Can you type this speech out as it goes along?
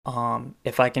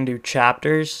if I can do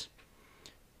chapters,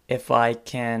 if I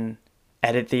can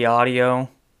edit the audio,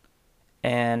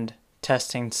 and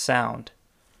testing sound,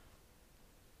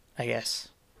 I guess.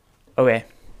 Okay,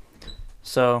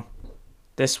 so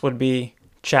this would be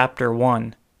chapter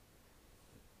 1.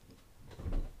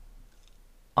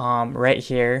 Right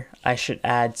here, I should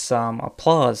add some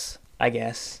applause, I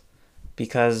guess,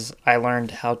 because I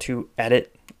learned how to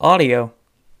edit audio.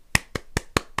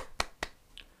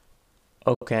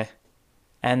 Okay,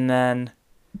 and then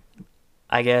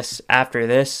I guess after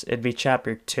this, it'd be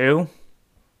chapter 2,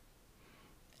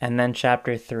 and then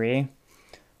chapter 3.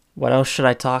 What else should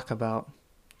I talk about?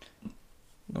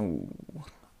 Ooh.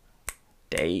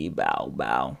 Day bow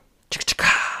bow.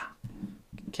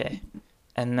 Okay,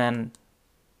 and then,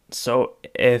 so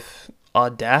if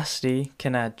Audacity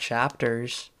can add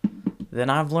chapters, then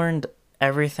I've learned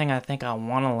everything I think I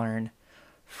want to learn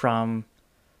from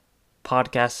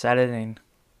podcast editing.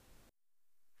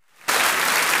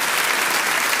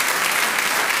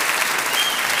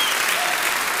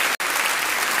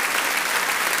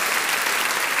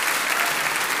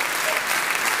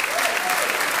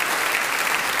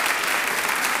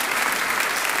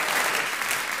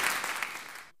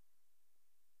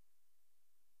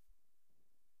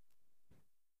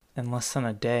 In less than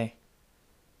a day.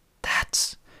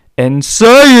 That's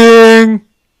insane!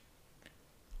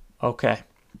 Okay.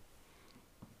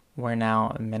 We're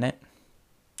now a minute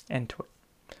into it.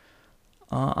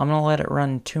 I'm gonna let it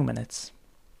run 2 minutes.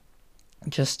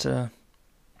 Just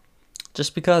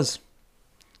because.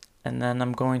 And then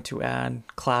I'm going to add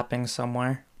clapping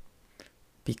somewhere.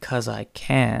 Because I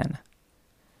can.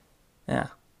 Yeah.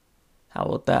 How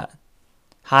about that?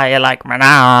 How you like me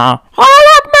now? How you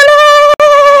like me now?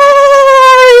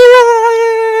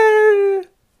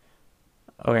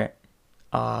 Okay.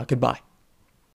 Goodbye.